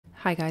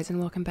Hi guys, and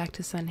welcome back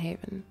to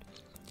Sunhaven.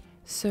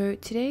 So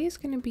today is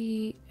going to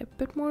be a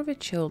bit more of a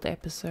chilled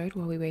episode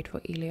while we wait for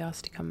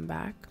Elias to come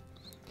back.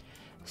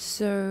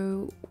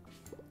 So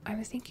I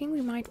was thinking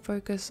we might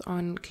focus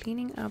on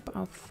cleaning up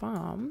our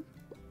farm.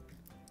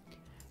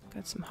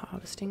 Got some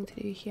harvesting to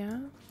do here,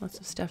 lots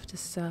of stuff to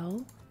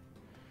sell.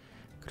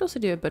 Could also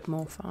do a bit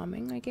more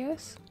farming, I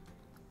guess.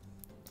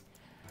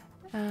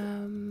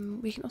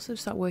 We can also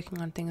start working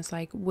on things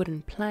like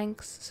wooden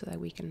planks so that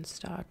we can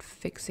start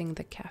fixing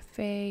the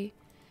cafe.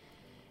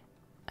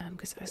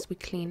 Because as we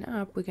clean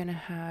up, we're going to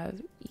have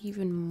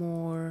even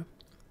more,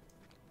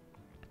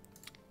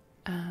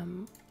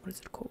 what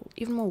is it called?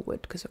 Even more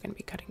wood, because we're going to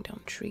be cutting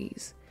down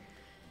trees.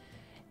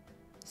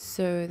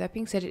 So that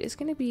being said, it is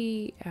going to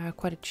be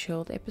quite a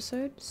chilled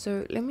episode.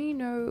 So let me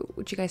know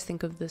what you guys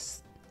think of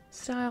this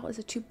style. Is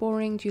it too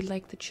boring? Do you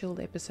like the chilled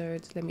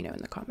episodes? Let me know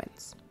in the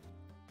comments.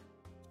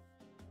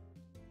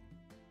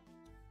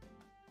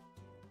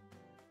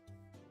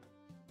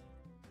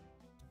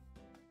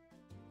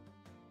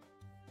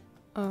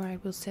 Alright,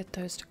 we'll set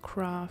those to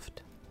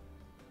craft.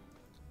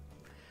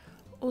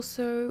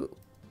 Also,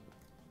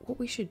 what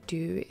we should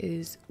do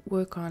is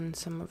work on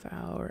some of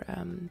our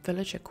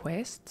villager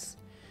quests.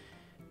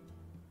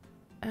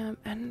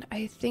 And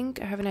I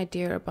think I have an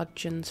idea about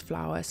Jin's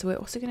flower, so we're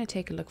also going to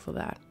take a look for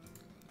that.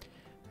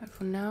 But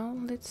for now,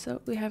 let's see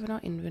what we have in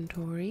our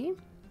inventory.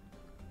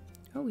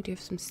 Oh, we do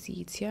have some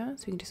seeds here,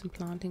 so we can do some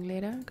planting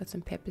later. Got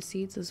some pepper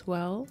seeds as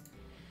well.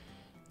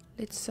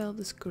 Let's sell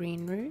this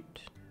green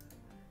root.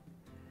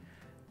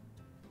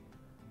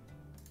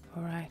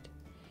 Alright,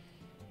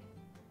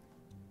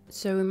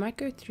 so we might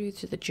go through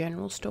to the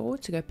general store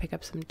to go pick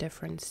up some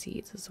different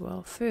seeds as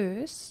well.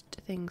 First,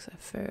 things are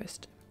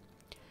first.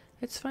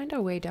 Let's find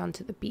our way down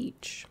to the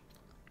beach.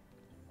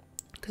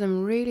 Because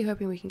I'm really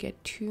hoping we can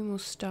get 2 more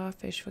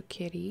starfish for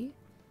Kitty.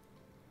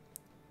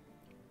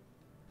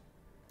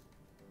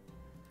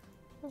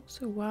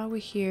 Also, while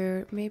we're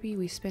here, maybe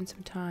we spend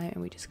some time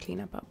and we just clean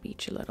up our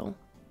beach a little.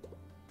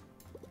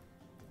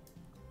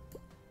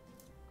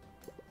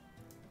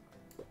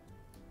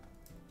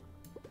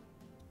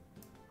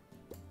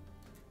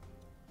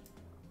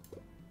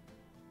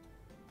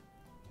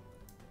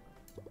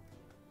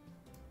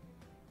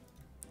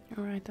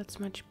 Alright, that's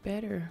much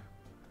better.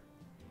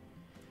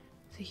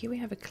 So here we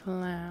have a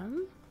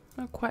clam.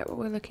 Not quite what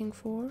we're looking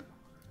for.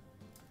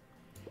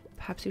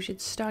 Perhaps we should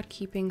start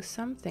keeping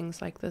some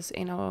things like this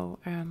in our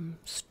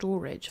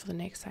storage for the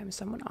next time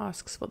someone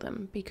asks for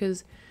them.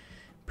 Because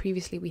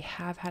previously we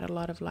have had a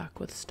lot of luck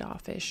with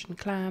starfish and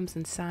clams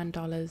and sand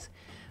dollars.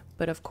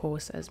 But of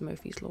course, as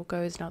Murphy's Law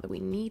goes, now that we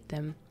need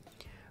them,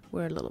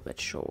 we're a little bit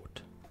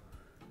short.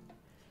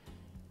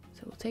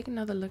 So we'll take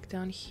another look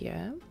down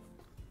here.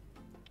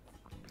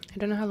 I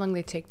don't know how long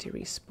they take to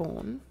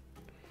respawn.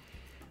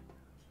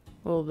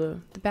 Well, the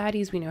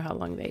baddies, we know how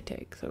long they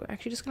take. So we're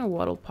actually just going to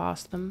waddle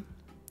past them.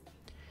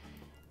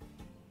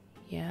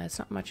 Yeah, it's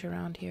not much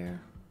around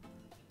here.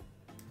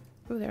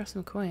 Oh, there are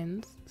some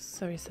coins.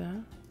 Sorry,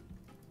 sir.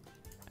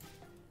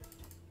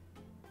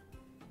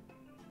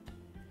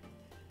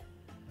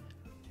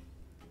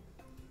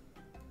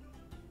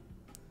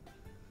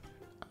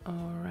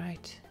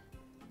 Alright.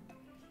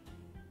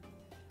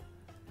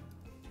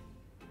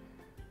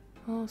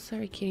 Oh,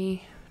 sorry,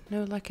 kitty.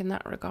 No luck in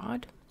that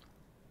regard.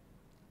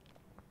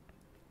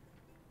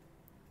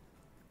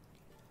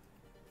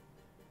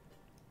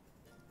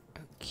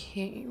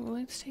 Okay, well,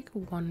 let's take a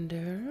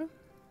wander.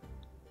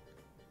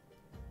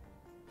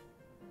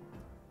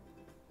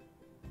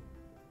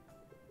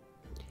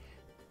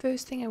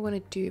 First thing I want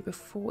to do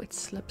before it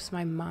slips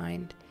my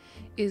mind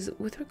is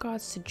with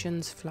regards to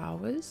Jin's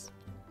flowers.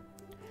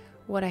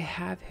 What I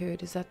have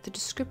heard is that the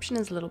description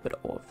is a little bit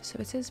off. So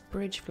it says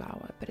bridge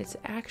flower, but it's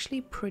actually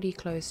pretty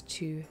close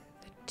to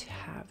the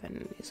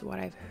tavern is what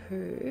I've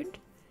heard.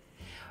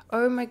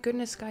 Oh my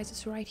goodness, guys,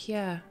 it's right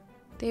here.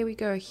 There we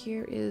go.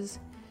 Here is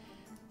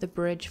the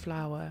bridge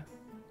flower.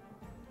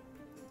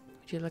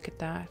 Would you look at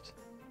that?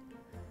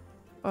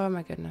 Oh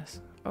my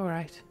goodness. All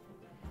right.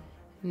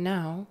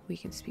 Now we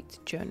can speak to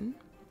Jin.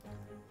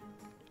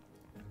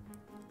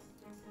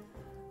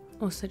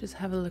 Also, just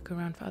have a look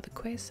around for other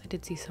quests. I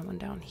did see someone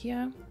down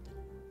here.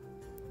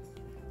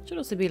 Should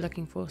also be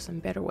looking for some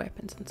better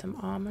weapons and some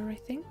armor, I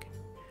think.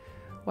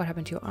 What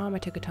happened to your arm? I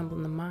took a tumble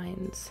in the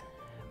mines.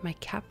 My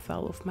cap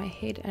fell off my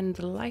head and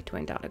the light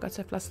went out. I got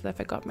so flustered that I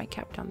forgot my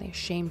cap down there.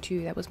 Shame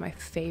too. That was my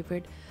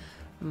favorite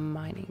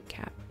mining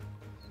cap.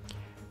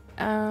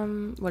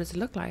 What does it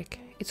look like?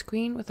 It's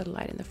green with a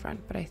light in the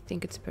front, but I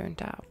think it's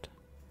burnt out.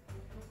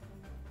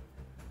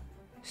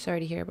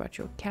 Sorry to hear about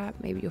your cap.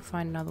 Maybe you'll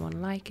find another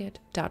one like it.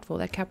 Doubtful.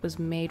 That cap was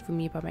made for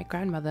me by my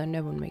grandmother.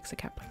 No one makes a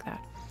cap like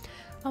that.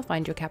 I'll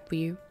find your cap for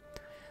you.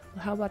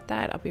 Well, how about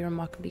that? I'll be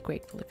remarkably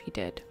grateful if you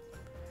did.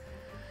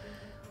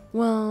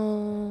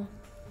 Well,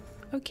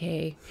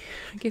 okay.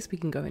 I guess we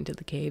can go into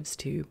the caves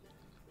too.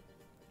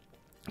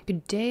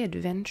 Good day,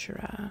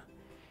 adventurer.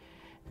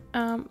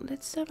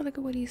 Let's have a look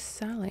at what he's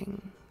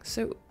selling.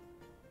 So,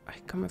 I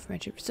come from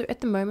friendship. So at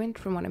the moment,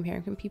 from what I'm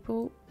hearing from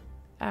people,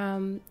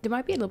 there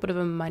might be a little bit of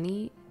a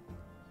money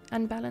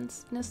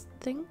unbalancedness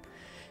thing,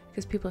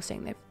 because people are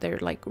saying they're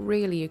like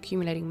really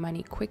accumulating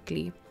money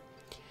quickly,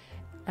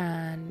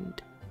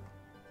 and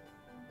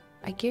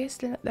I guess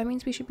that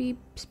means we should be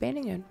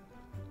spending it,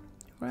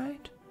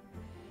 right?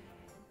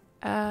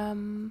 I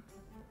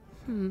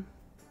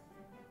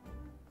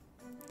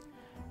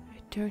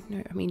don't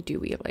know. I mean, do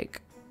we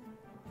like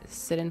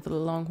sit in for the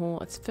long haul?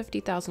 It's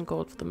 50,000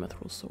 gold for the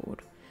mithril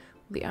sword,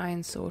 the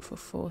iron sword for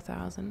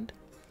 4,000.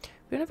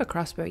 We don't have a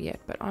crossbow yet,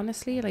 but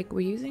honestly, like,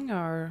 we're using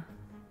our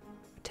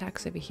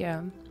attacks over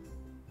here.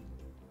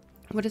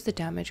 What is the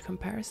damage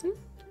comparison?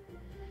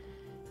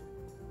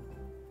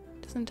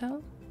 Doesn't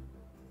tell.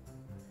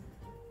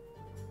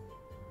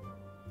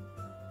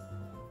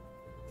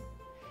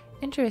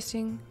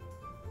 Interesting.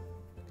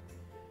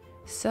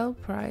 Sell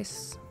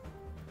price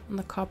on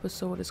the copper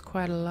sword is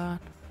quite a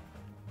lot.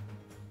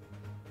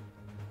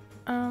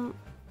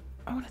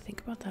 I want to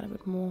think about that a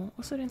bit more.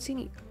 Also, I don't see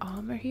any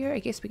armor here. I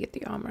guess we get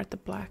the armor at the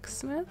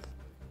blacksmith.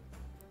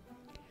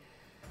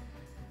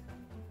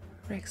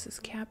 Rex's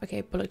cap.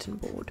 Okay, bulletin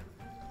board.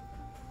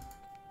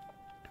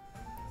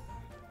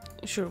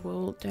 Sure,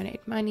 we'll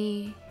donate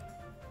money.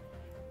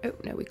 Oh,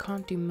 no, we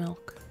can't do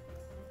milk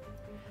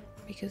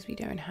because we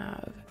don't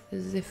have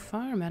the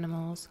farm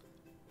animals.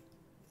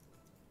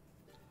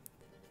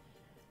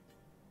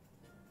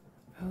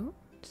 Oh,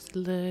 just a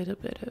little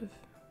bit of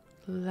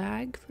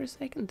lag for a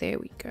second. There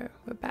we go.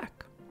 We're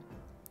back.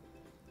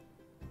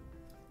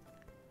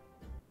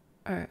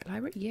 Oh,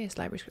 library? Yes,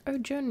 library. Oh,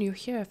 Joan, you're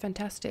here.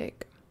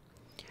 Fantastic.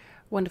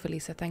 Wonderful,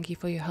 Lisa. Thank you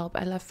for your help.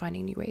 I love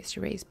finding new ways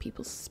to raise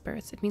people's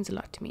spirits. It means a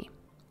lot to me.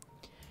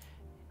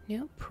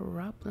 No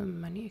problem.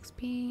 Money,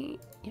 XP.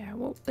 Yeah,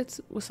 well,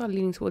 we'll start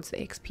leaning towards the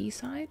XP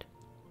side.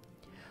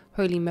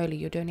 Holy moly,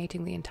 you're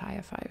donating the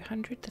entire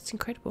 500. That's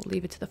incredible.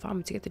 Leave it to the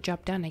farmer to get the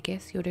job done, I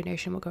guess. Your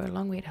donation will go a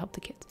long way to help the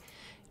kids.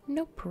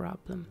 No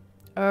problem.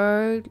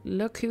 Oh,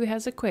 look who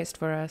has a quest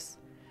for us.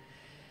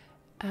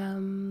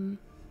 In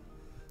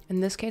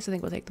this case, I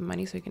think we'll take the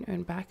money so we can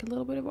earn back a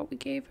little bit of what we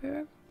gave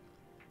her.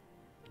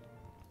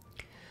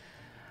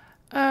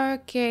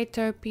 Okay,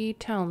 Topi,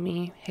 tell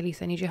me. Hey,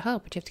 Lisa, I need your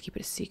help, but you have to keep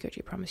it a secret.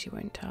 You promise you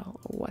won't tell.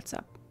 What's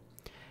up?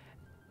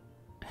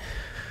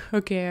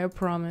 Okay, I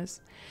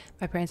promise.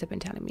 My parents have been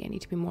telling me I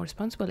need to be more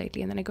responsible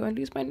lately, and then I go and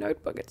lose my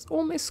notebook. It's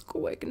all my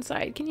schoolwork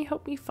inside. Can you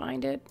help me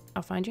find it?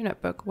 I'll find your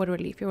notebook. What a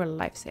relief. You're a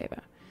lifesaver.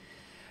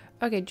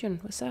 Okay, Jun,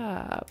 what's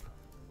up?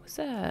 What's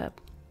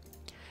up?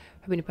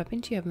 Hoping to pop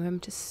into you. Have a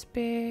moment to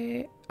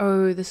spare.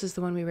 Oh, this is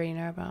the one we already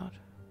know about.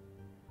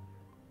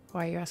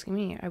 Why are you asking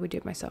me? I would do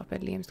it myself,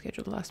 but Liam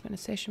scheduled the last minute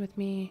session with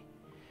me.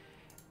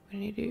 What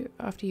do you do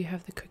after you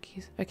have the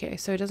cookies? Okay,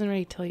 so it doesn't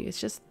really tell you.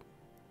 It's just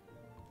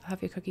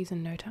have your cookies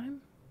in no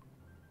time.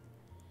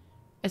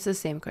 It's the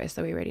same quest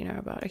that we already know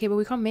about. Okay, but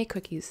we can't make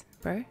cookies,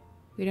 bro.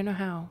 We don't know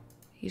how.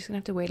 You're just gonna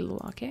have to wait a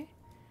little, okay?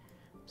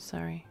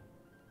 Sorry.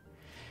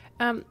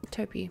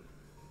 Topi,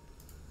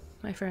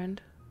 my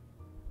friend,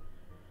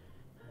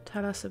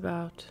 tell us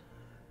about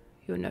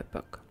your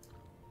notebook.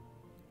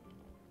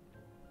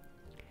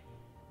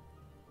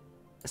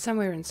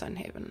 Somewhere in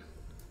Sunhaven.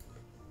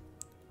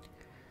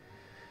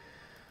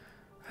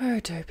 Oh,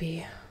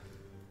 Topi.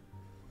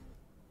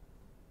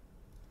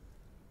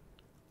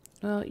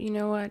 Well, you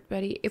know what,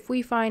 buddy? If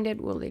we find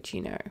it, we'll let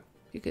you know.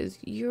 Because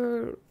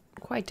you're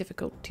quite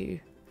difficult to,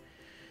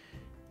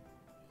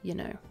 you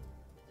know,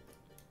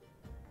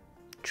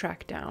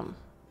 track down.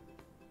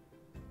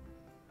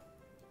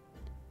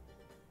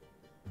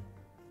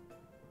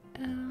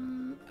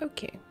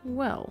 Okay,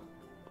 well.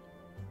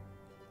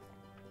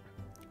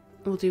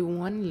 We'll do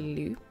one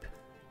loop,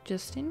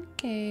 just in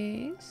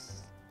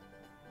case.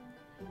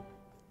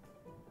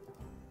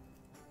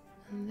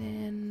 And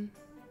then...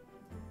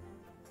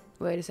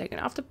 Wait a second.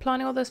 After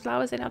planting all those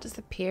flowers, they now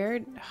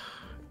disappeared? Oh,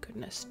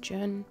 goodness,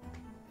 Jen.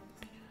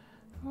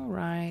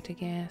 Alright, I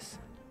guess.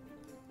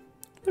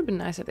 It would have been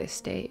nice if they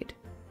stayed.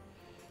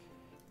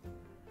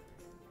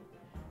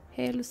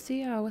 Hey,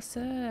 Lucia, what's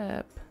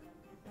up?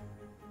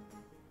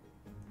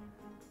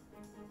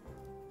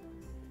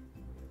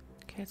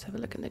 Okay, let's have a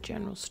look in the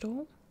general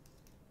store.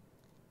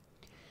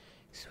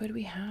 So what do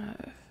we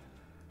have?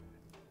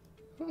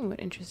 Oh, an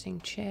interesting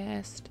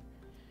chest.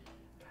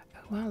 Oh,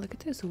 wow, look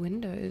at those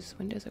windows.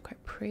 Windows are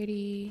quite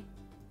pretty.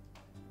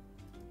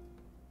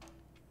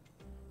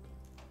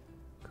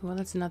 Cool,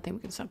 that's another thing we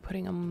can start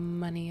putting our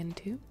money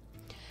into.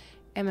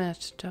 Emma,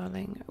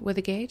 darling, with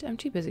a gate? I'm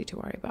too busy to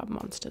worry about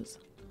monsters.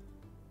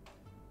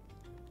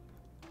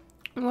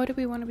 What do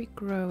we want to be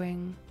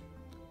growing?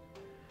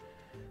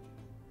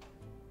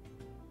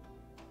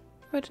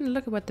 I didn't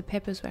look at what the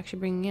peppers were actually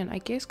bringing in. I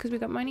guess because we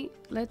got money,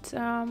 let's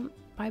buy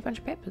a bunch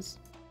of peppers.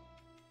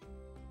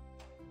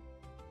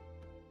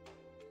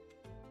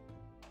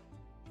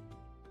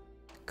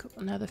 Cool,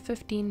 another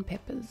 15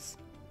 peppers.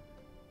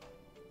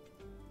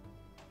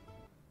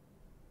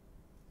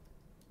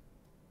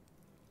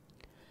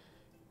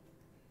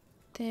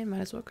 Then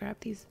might as well grab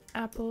these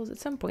apples. At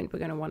some point we're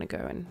going to want to go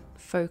and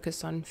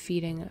focus on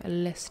feeding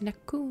less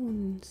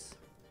raccoons.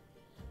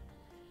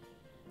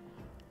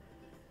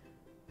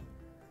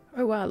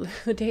 Oh wow,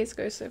 the days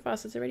go so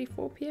fast. It's already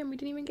 4 p.m. We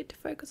didn't even get to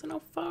focus on our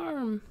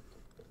farm.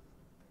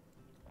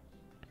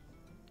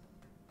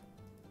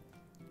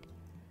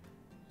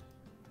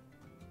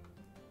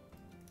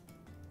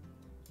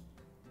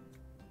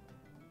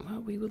 Well,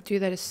 we will do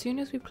that as soon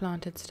as we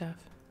planted stuff.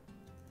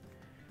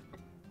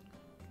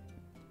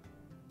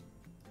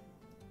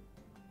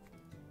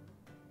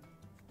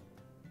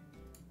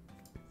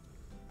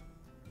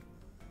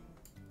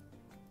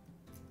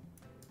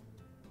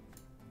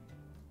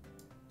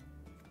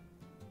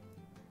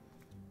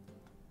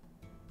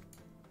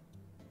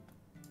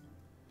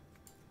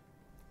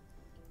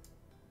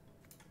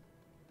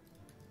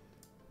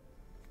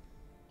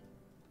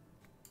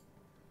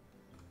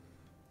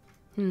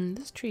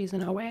 This tree's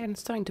in our way and it's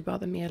starting to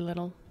bother me a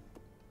little.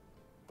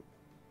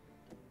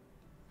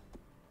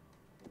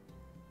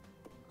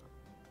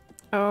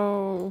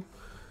 Oh.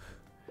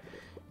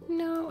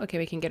 No. Okay,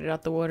 we can get it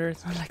out the water.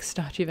 It's not like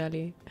Stardew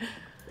Valley.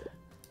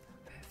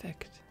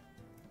 Perfect.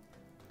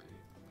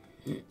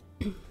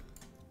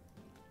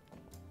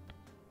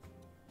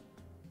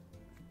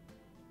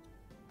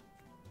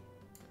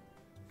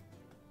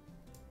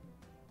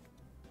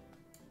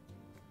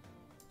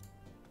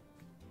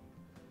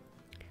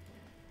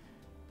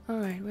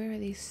 Alright, where are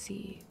these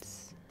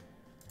seeds?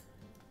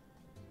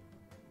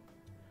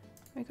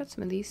 I got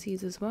some of these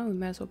seeds as well. We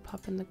might as well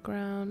pop in the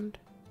ground.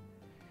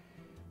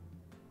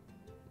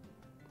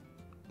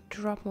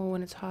 Drop more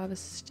when it's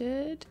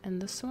harvested.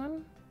 And this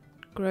one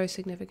grows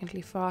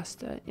significantly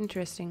faster.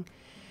 Interesting.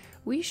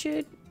 We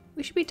should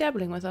be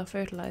dabbling with our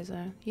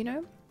fertilizer, you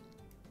know?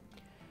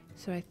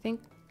 So I think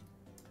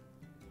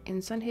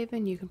in Sun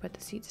Haven you can put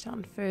the seeds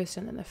down first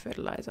and then the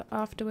fertilizer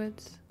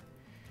afterwards.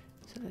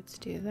 So let's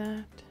do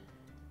that.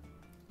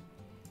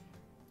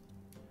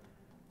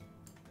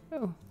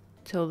 Oh,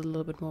 tilled a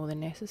little bit more than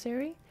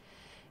necessary.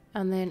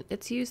 And then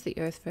let's use the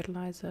earth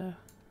fertilizer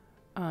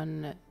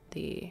on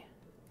the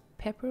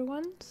pepper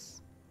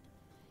ones.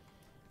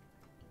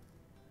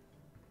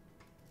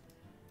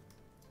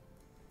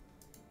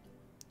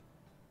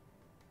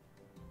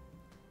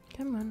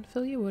 Come on,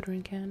 fill your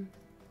watering can.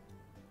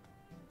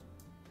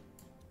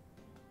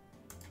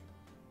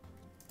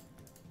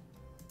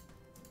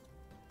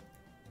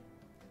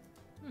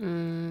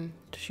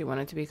 Does she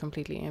want it to be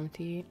completely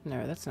empty?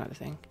 No, that's not a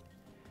thing.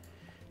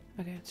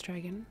 Okay, let's try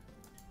again.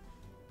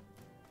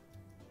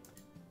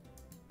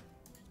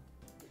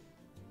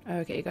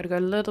 Okay, you gotta go a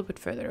little bit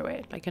further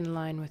away, like in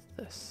line with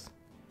this.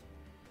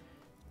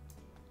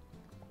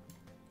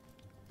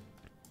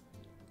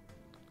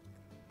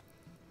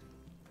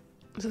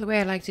 So the way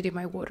I like to do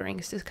my watering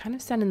is to kind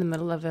of stand in the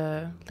middle of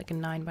a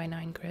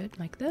 9x9 grid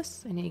like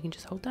this, and then you can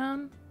just hold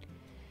down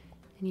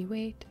and you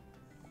wait.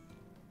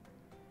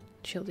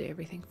 She'll do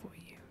everything for you.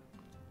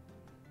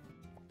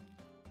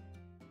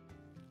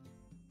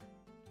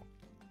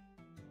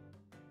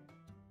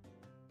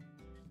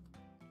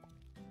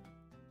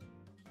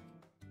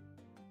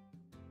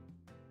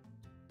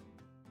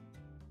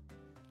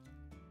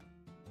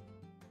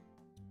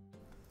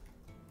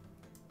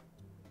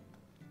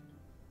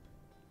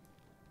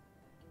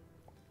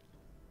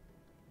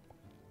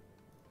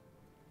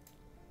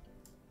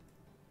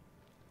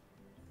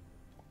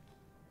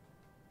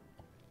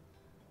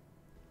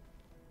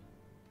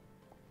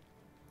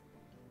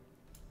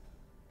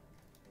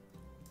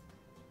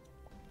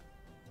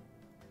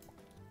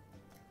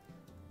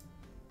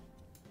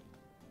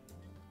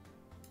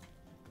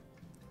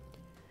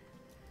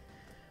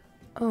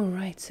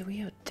 Alright, so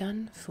we are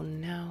done for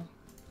now.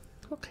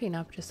 We'll clean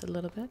up just a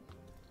little bit.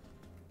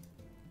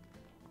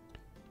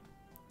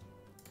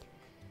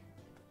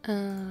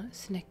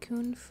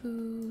 Snackoon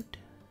food.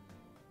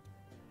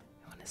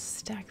 I want to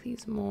stack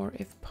these more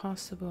if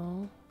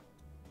possible.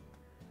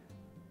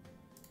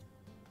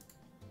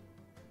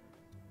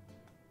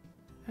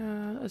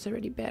 That's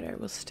already better.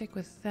 We'll stick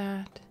with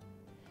that.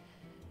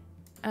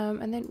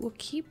 And then we'll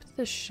keep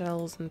the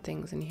shells and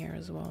things in here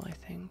as well, I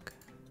think.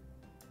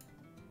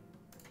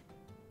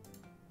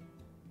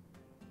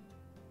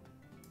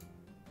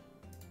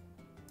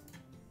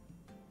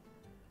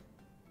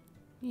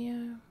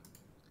 Yeah.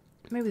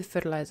 Maybe the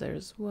fertilizer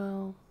as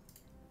well.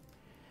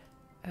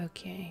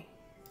 Okay.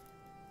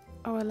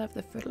 Oh, I love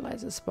the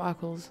fertilizer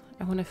sparkles.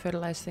 I want to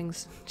fertilize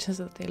things just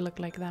so that they look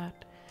like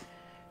that.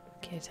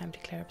 Okay, time to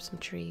clear up some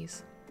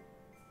trees.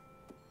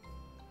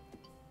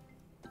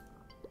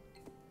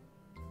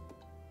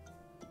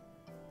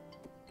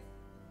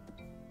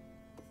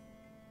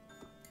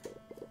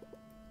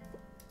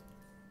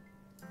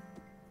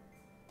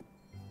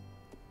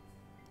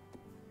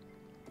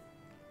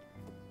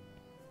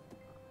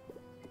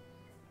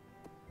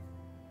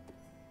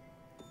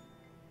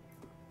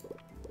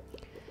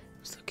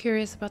 So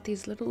curious about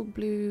these little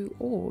blue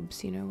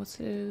orbs, you know,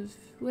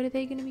 what are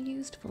they going to be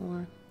used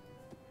for?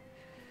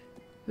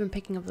 I've been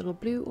picking up little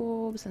blue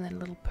orbs and then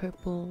little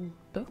purple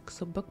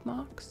books or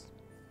bookmarks.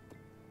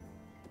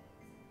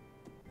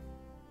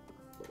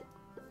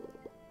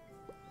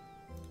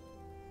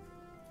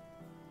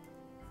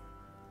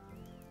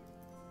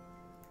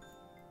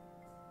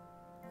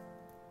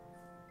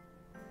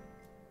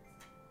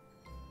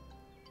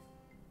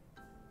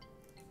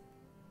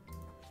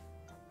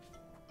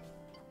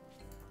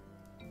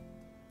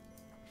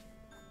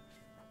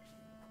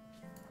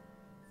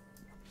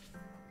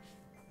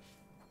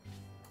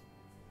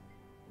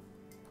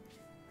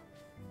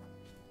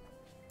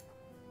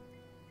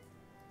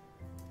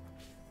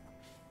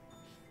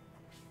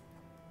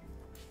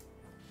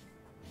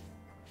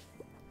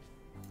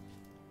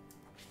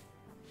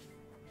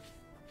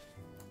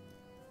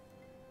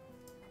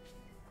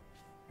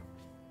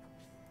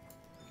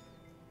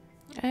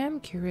 I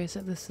am curious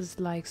if this is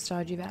like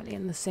Stardew Valley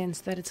in the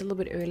sense that it's a little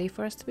bit early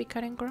for us to be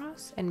cutting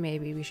grass, and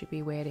maybe we should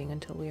be waiting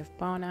until we have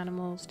barn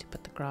animals to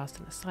put the grass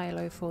in a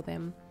silo for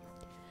them.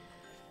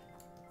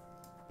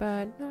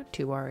 But not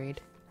too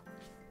worried.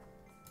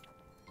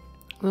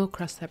 We'll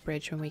cross that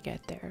bridge when we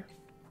get there.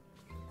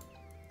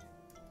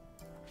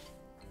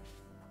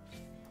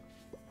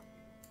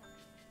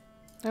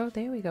 Oh,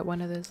 there we got one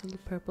of those little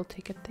purple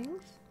ticket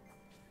things.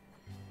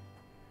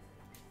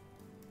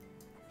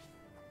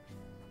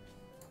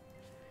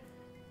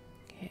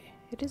 Okay,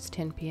 it is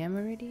 10 p.m.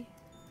 already,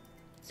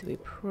 so we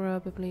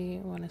probably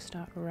want to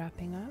start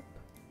wrapping up.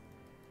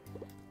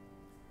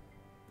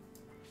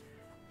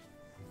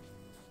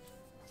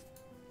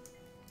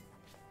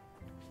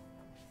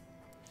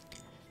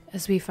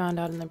 As we found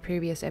out in the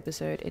previous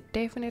episode, it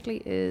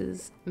definitely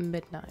is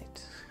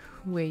midnight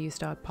where you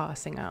start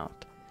passing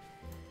out.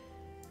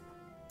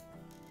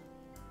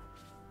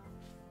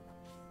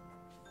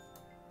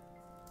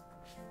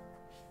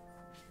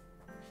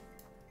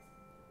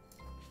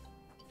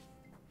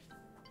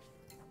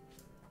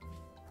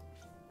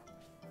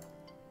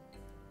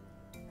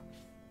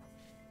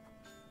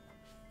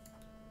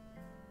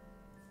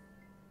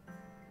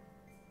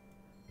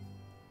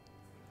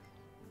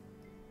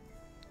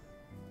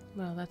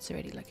 Well, that's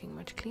already looking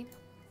much cleaner.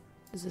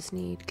 Does this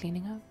need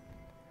cleaning up?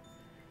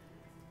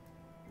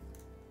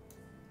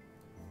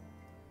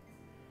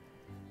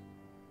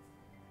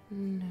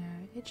 No,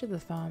 edge of the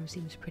farm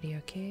seems pretty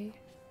okay.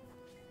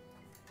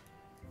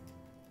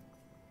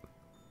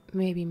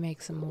 Maybe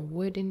make some more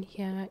wood in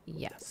here.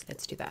 Yes,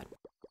 let's do that.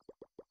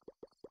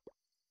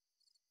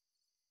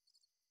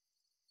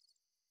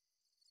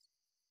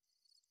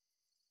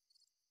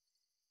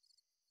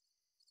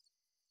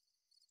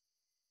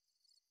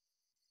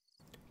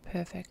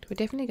 Perfect. We're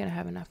definitely going to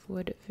have enough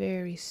wood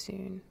very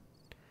soon.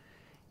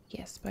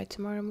 Yes, by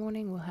tomorrow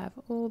morning we'll have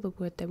all the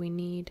wood that we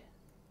need.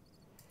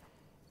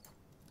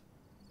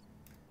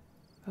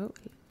 Oh,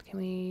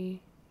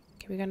 we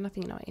got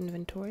nothing in our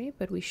inventory,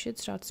 but we should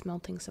start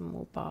smelting some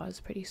more bars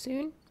pretty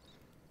soon.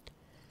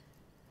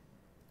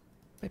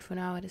 But for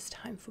now it is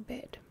time for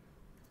bed.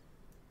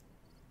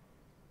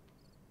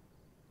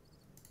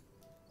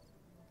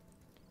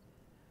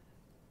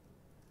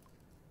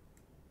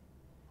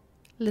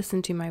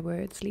 Listen to my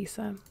words,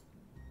 Lisa.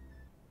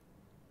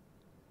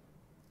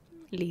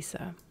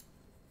 Lisa,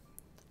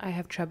 I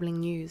have troubling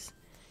news.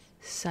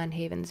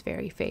 Sunhaven's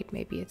very fate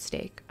may be at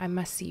stake. I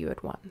must see you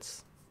at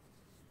once.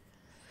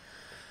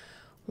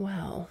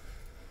 Well,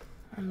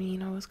 I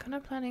mean, I was kind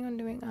of planning on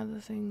doing other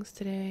things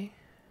today.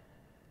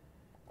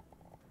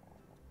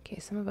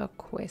 Okay, some of our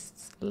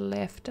quests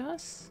left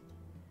us.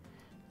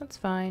 That's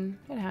fine.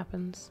 It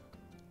happens.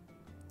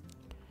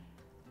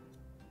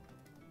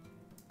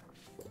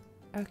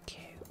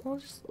 Okay. We'll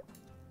just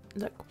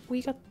look,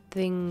 we got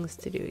things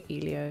to do,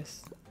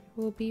 Elios.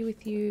 We'll be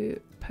with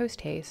you post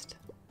haste.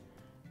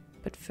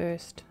 But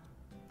first,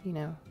 you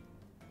know,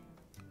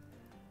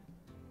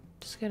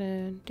 just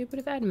gonna do a bit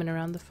of admin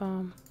around the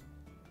farm.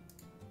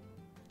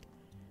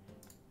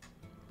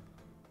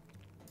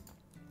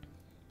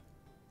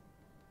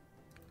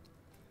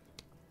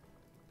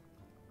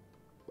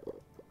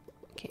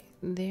 Okay,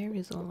 there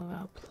is all of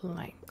our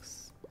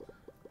planks.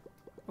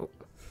 Oh,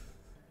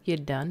 you're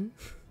done?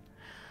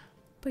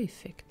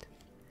 Perfect.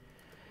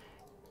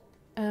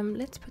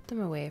 Let's put them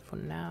away for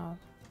now.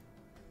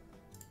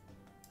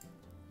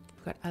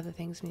 We've got other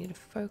things we need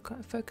to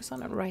focus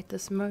on right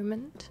this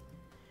moment.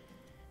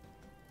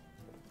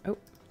 Oh,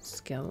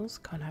 skills.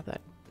 Can't have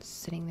that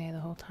sitting there the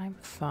whole time.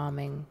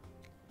 Farming.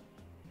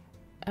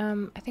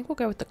 I think we'll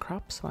go with the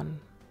crops one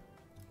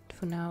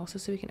for now, also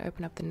so we can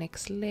open up the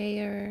next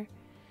layer.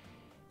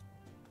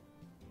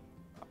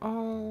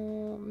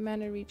 Oh,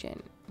 mana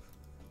regen.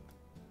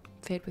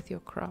 Fed with your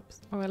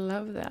crops. Oh, I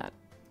love that.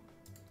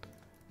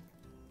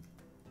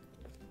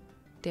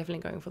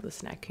 Definitely going for the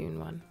snackoon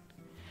one.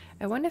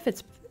 I wonder if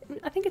it's,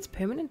 I think it's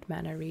permanent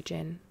mana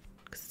regen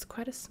because it's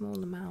quite a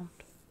small amount.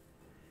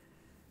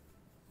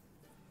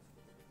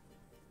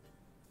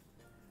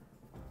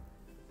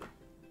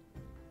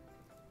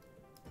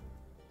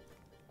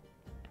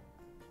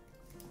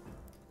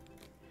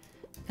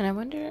 And I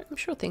wonder, I'm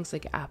sure things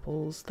like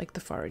apples, like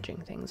the foraging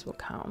things, will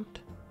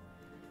count.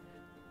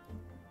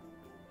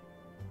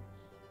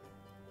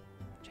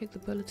 Check the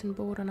bulletin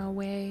board on our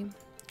way.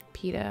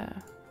 Peter.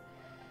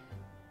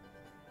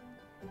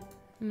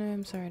 No,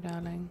 I'm sorry,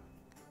 darling.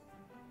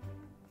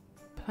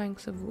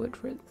 Planks of wood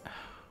for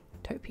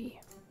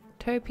Topi.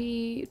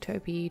 Topi,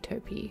 Topi,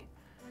 Topi.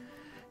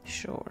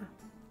 Sure.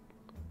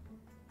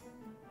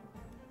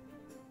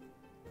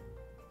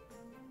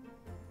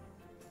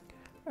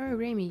 Oh,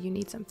 Remy, you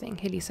need something.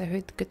 Hey, Lisa, I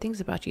heard good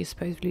things about you.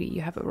 Supposedly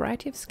you have a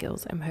variety of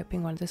skills. I'm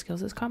hoping one of the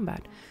skills is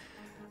combat.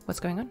 What's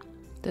going on?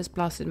 Those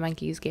blasted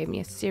monkeys gave me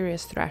a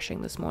serious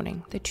thrashing this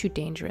morning. They're too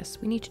dangerous.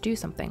 We need to do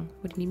something.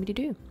 What do you need me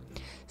to do?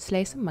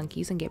 Slay some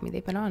monkeys and get me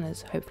their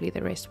bananas. Hopefully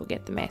the rest will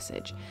get the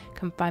message.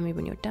 Come find me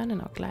when you're done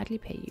and I'll gladly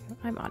pay you.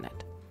 I'm on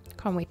it.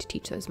 Can't wait to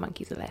teach those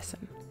monkeys a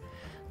lesson.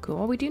 Cool.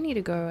 Well, we do need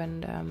to go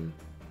and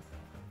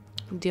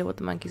deal with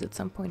the monkeys at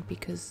some point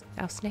because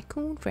our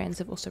snackcoon friends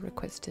have also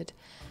requested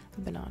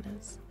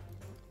bananas.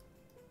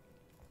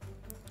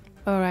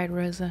 Alright,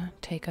 Rosa,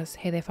 take us.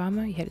 Hey there,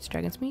 farmer. You headed to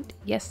Dragon's Meat?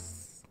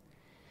 Yes.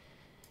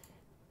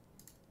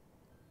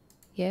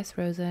 Yes,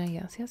 Rosa.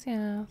 Yes, yes,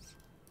 yes.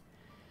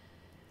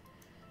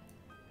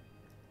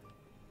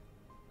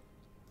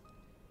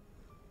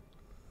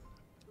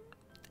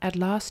 At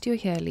last you're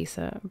here,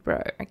 Lisa.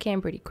 Bro, I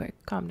came pretty quick.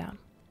 Calm down.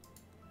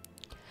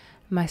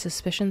 My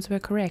suspicions were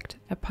correct.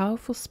 A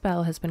powerful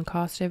spell has been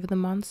cast over the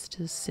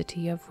monsters'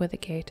 city of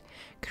Withergate,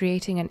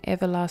 creating an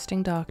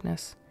everlasting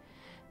darkness.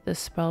 This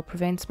spell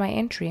prevents my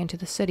entry into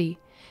the city,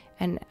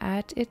 and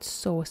at its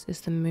source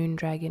is the moon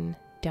dragon,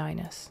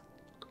 Dinas.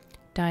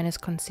 Dinas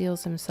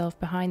conceals himself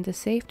behind the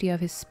safety of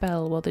his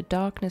spell while the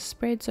darkness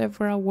spreads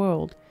over our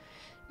world.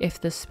 If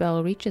the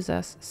spell reaches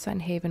us,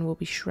 Sunhaven will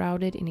be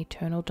shrouded in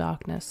eternal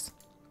darkness.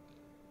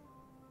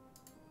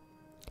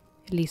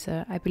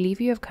 Lisa, I believe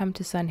you have come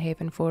to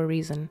Sunhaven for a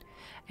reason.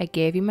 I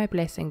gave you my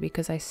blessing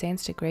because I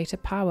sensed a greater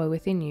power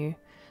within you.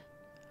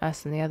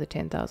 Us and the other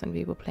 10,000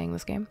 people playing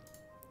this game.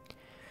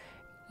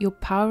 Your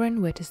power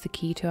and wit is the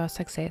key to our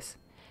success.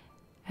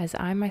 As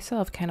I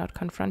myself cannot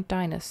confront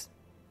Dinas,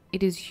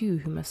 it is you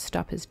who must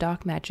stop his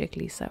dark magic,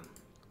 Lisa.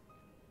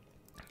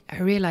 I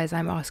realize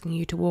I'm asking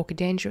you to walk a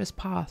dangerous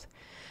path,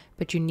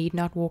 but you need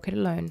not walk it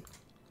alone.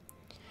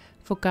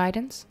 For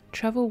guidance,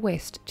 travel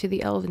west to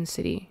the Elven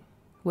City.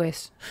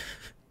 West.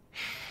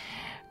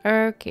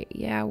 Okay,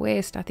 yeah,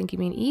 west. I think you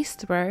mean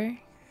east, bro.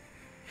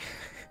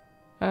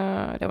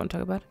 I don't want to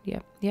talk about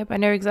it. Yep, I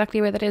know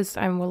exactly where that is.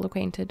 I'm well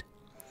acquainted.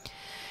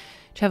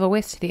 Travel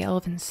west to the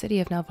Elven City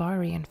of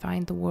Nalvari and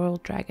find the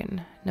world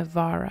dragon,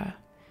 Navara.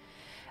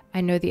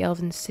 I know the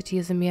Elven City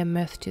is a mere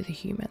myth to the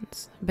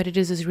humans, but it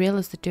is as real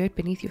as the dirt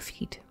beneath your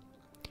feet.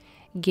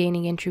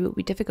 Gaining entry will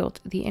be difficult.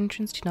 The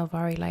entrance to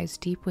Nalvari lies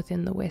deep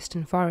within the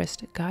western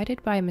forest,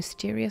 guided by a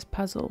mysterious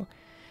puzzle.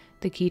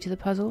 The key to the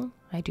puzzle?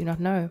 I do not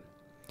know.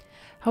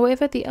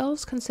 However, the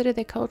elves consider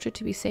their culture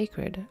to be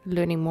sacred.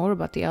 Learning more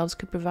about the elves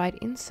could provide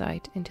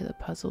insight into the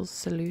puzzle's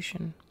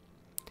solution.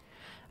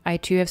 I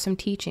too have some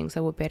teachings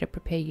that will better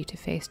prepare you to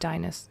face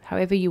Dinas.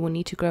 However, you will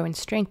need to grow in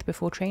strength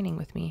before training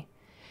with me.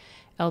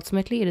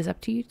 Ultimately, it is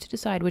up to you to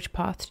decide which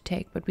path to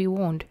take, but be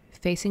warned,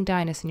 facing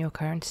Dinas in your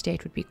current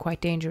state would be quite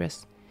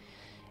dangerous.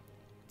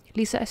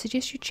 Lisa, I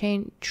suggest you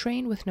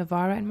train with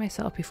Navara and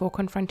myself before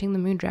confronting the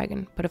moon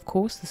dragon, but of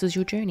course, this is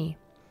your journey.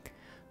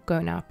 Go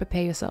now,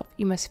 prepare yourself.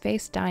 You must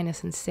face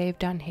Dinas and save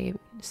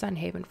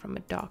Sunhaven from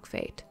a dark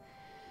fate.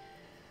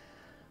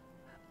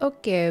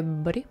 Okay,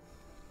 buddy.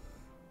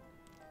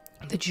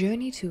 The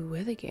journey to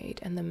Withergate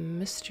and the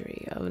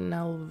mystery of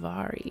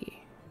Nalvari.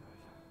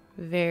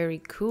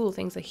 Very cool.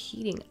 Things are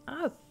heating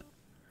up.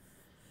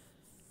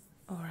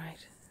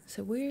 Alright,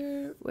 so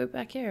we're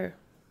back here.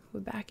 We're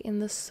back in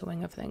the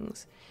swing of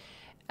things.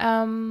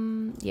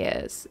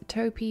 Yes,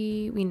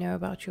 Topi, we know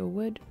about your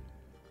wood.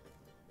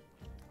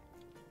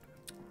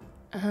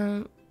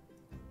 You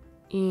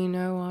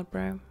know what,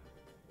 bro?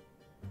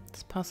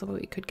 It's possible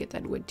we could get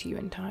that wood to you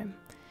in time.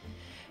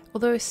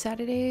 Although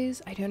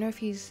Saturdays, I don't know if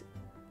he's...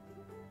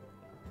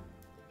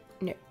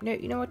 No,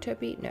 you know what,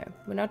 Topi? No,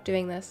 we're not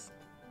doing this.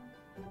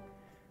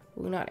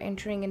 We're not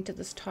entering into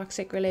this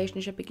toxic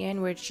relationship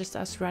again where it's just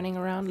us running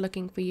around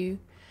looking for you.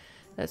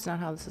 That's not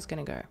how this is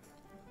going to go.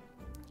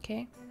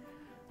 Okay?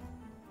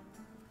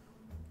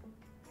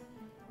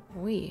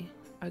 We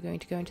are going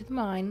to go into the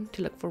mine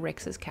to look for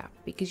Rex's cap.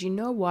 Because you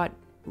know what?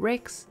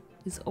 Rex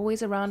is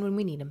always around when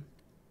we need him.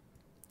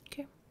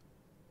 Okay?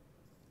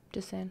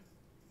 Just saying.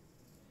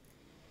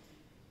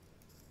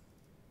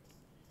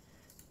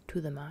 To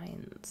the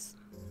mines.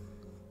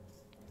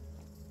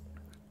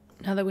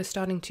 Now that we're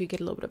starting to get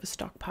a little bit of a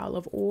stockpile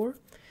of ore,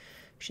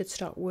 we should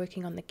start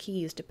working on the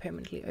keys to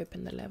permanently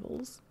open the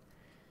levels.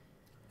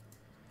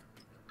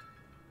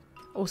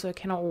 Also,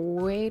 cannot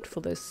wait for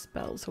those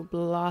spells for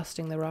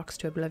blasting the rocks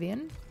to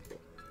oblivion.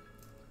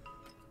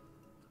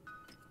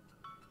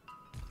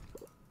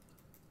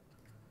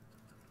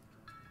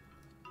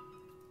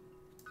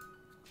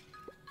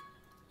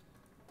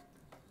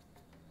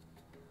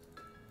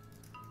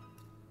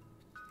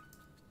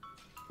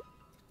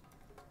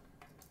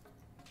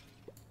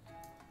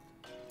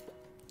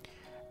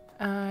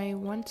 I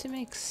want to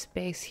make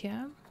space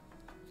here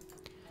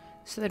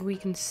so that we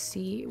can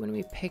see when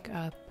we pick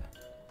up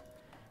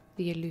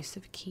the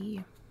elusive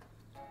key.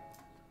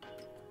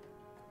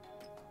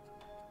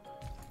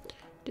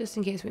 Just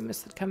in case we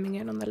miss it coming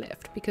in on the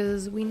left,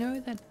 because we know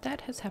that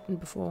that has happened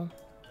before.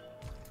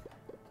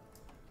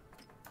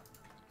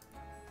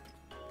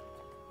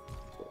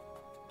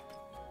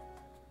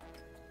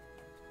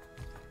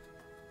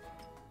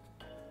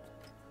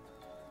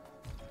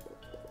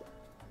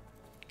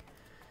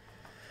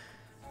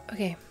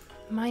 Okay,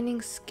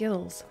 mining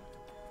skills.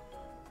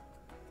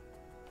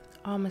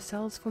 Armor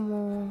sells for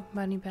more,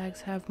 money bags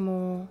have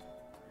more.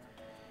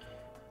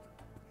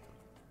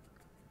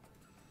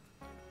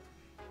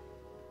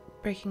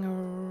 Breaking a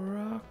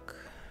rock.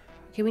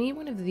 Okay, we need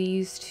one of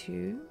these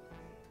two.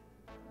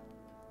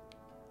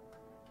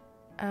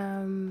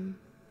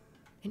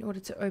 in order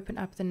to open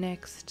up the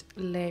next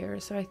layer.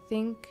 So I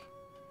think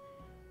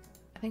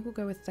we'll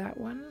go with that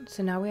one.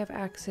 So now we have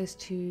access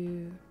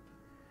to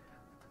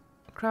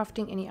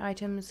crafting any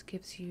items,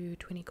 gives you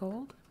 20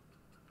 gold.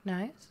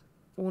 Nice.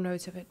 All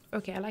nodes of it.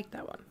 Okay, I like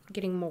that one.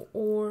 Getting more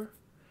ore.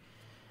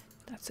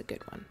 That's a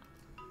good one.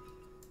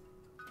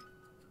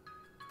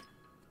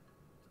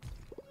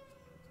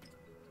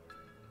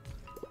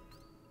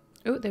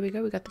 Oh, there we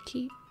go. We got the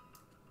key.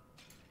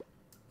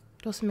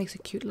 It also makes a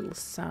cute little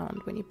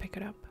sound when you pick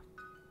it up.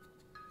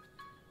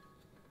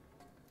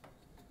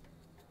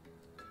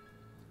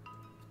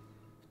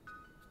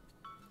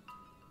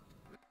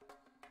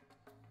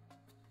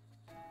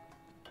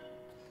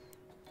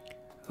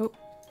 Oh.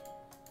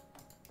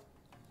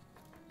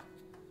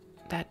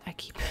 That I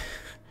keep...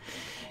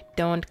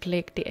 Don't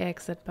click the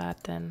exit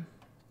button.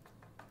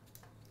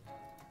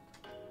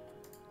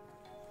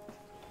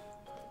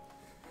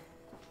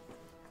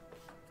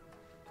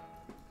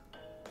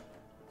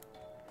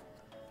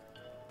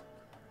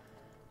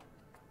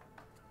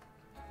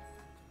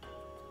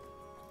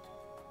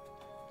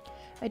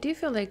 I do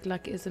feel like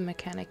luck is a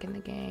mechanic in the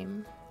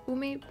game, or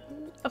maybe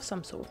of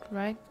some sort,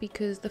 right?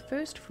 Because the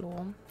first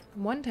floor,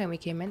 one time we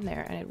came in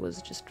there and it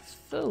was just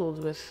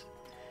filled with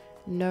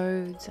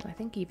nodes and I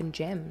think even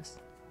gems.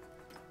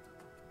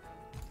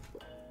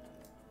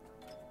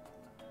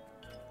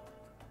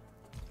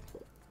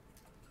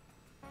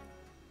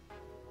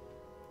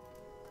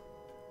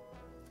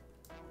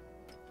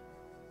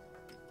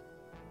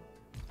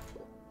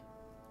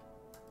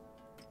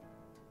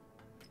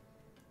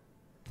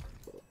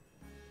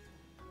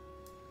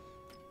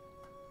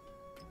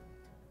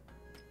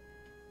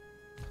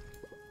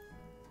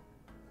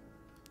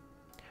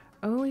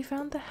 Oh, we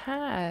found the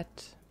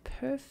hat.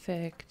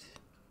 Perfect.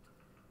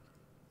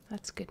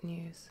 That's good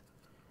news.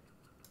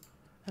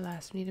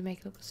 Alas, we need to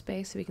make a little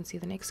space so we can see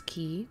the next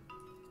key.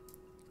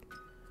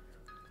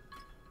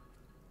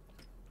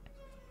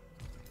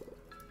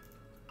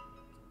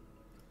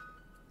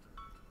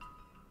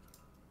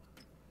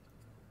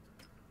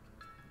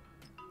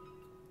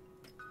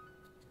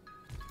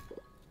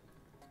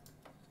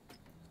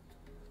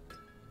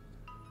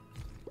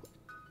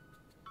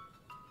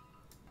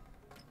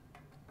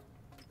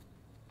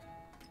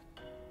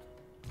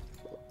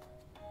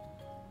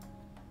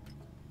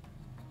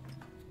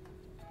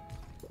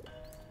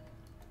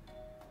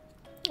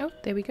 Oh,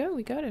 there we go.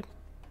 We got it.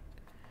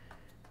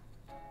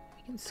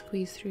 We can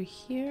squeeze through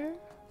here.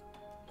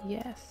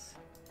 Yes.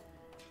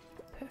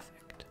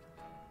 Perfect.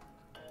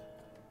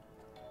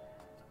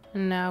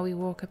 And now we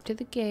walk up to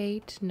the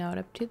gate, not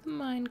up to the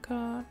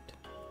minecart.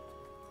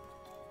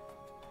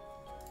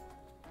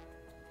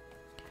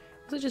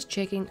 Also just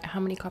checking how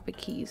many copper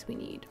keys we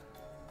need.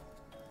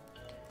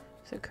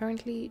 So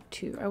currently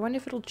 2. I wonder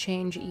if it'll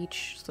change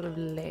each sort of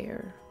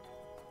layer.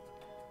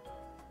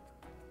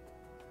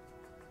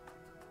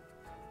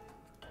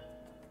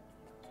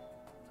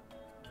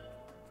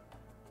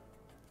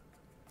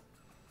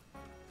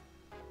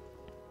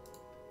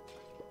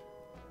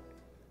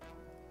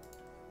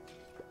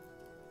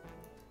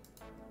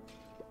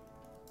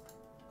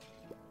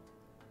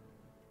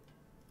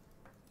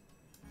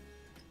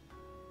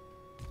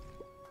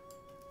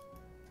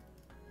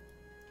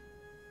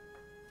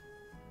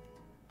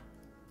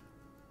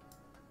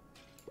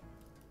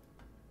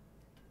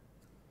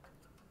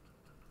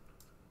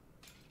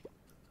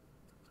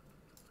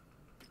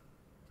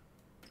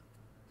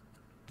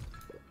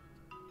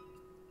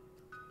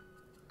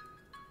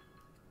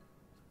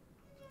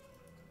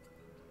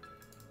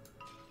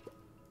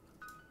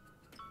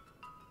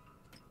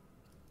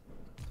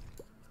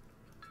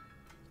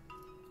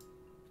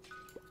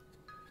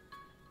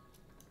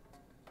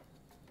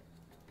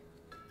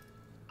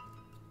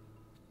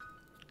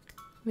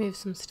 Move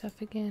some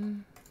stuff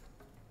again.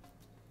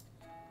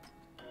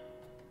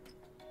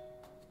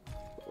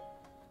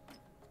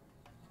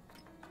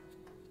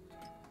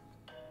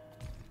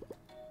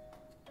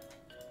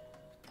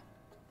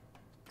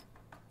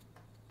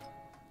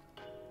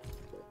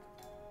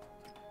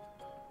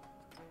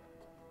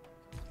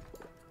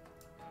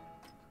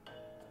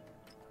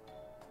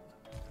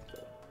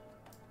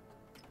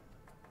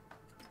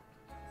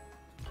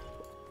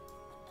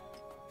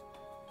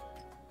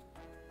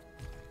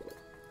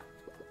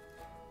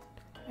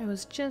 I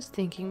was just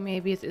thinking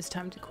maybe it is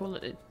time to call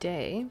it a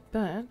day,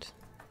 but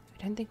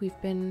I don't think we've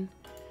been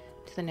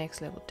to the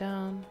next level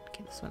down.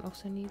 Okay, this one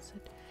also needs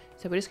it.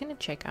 So we're just going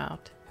to check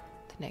out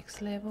the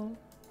next level.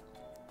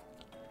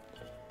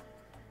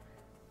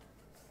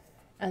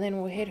 And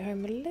then we'll head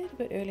home a little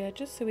bit earlier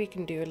just so we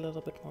can do a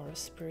little bit more of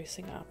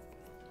sprucing up.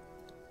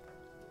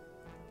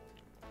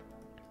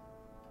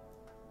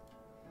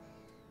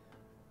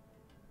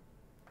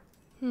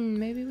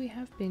 Maybe we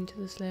have been to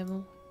this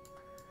level.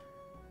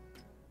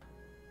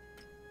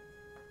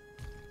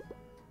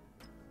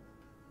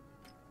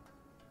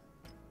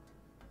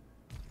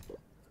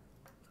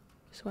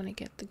 Just want to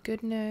get the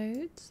good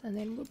nodes and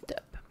then we'll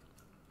dip.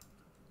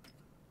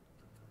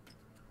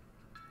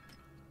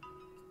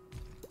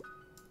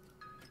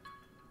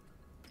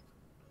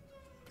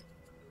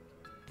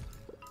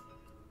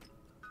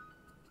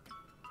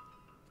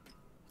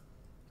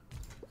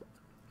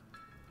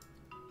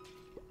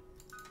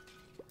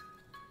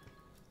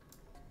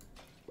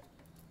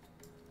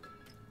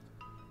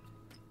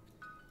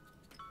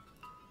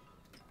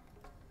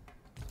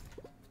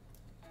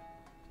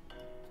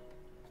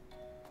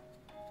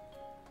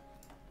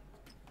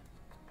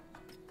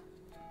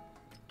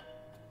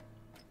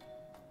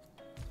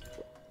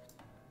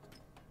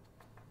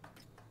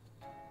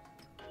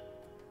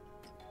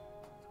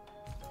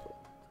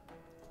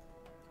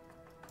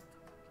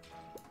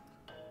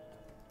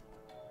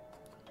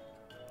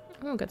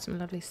 Oh, got some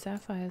lovely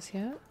sapphires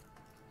here.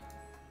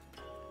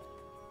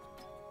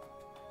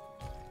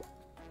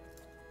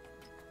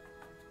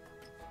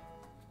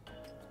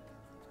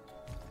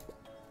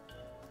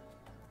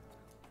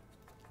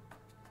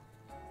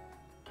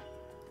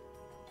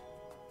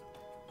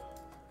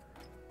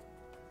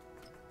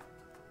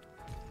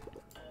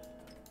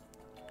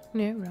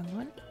 No, wrong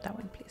one. That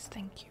one, please.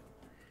 Thank you.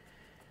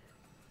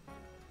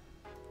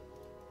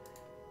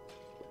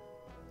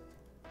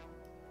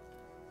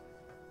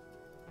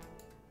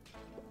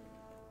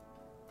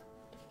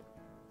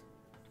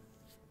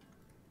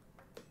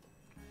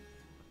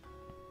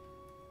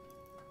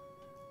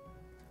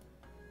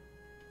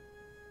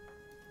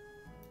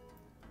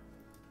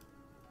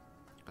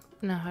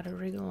 Now how to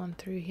wriggle on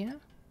through here.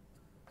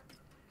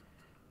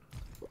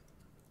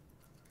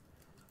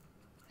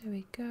 There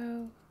we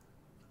go.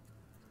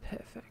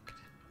 Perfect.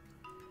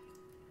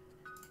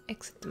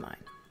 Exit the mine.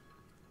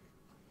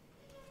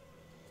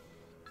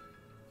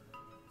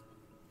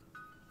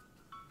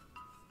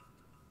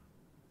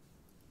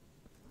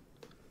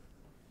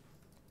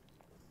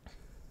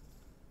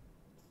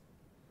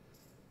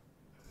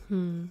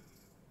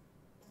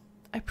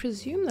 I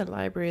presume the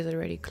library is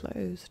already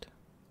closed.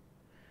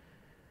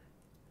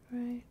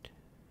 Right.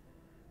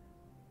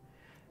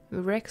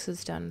 Rex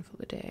is done for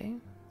the day.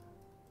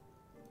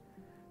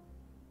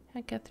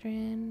 Hi,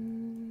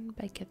 Catherine.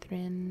 Bye,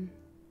 Catherine.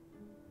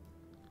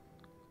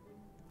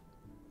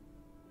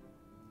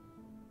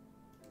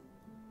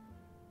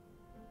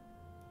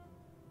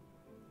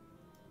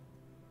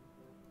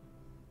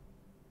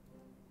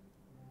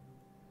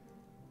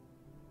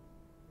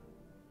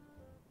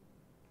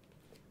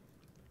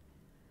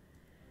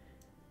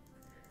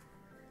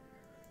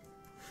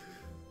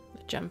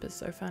 The jump is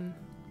so fun.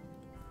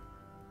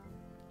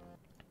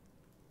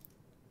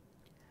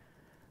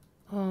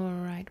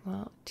 Alright,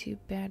 well, too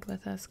bad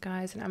with us,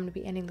 guys, and I'm going to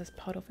be ending this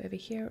part off over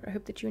here. I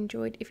hope that you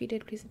enjoyed. If you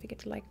did, please don't forget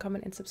to like,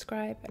 comment, and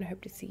subscribe, and I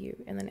hope to see you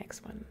in the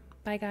next one.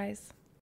 Bye, guys.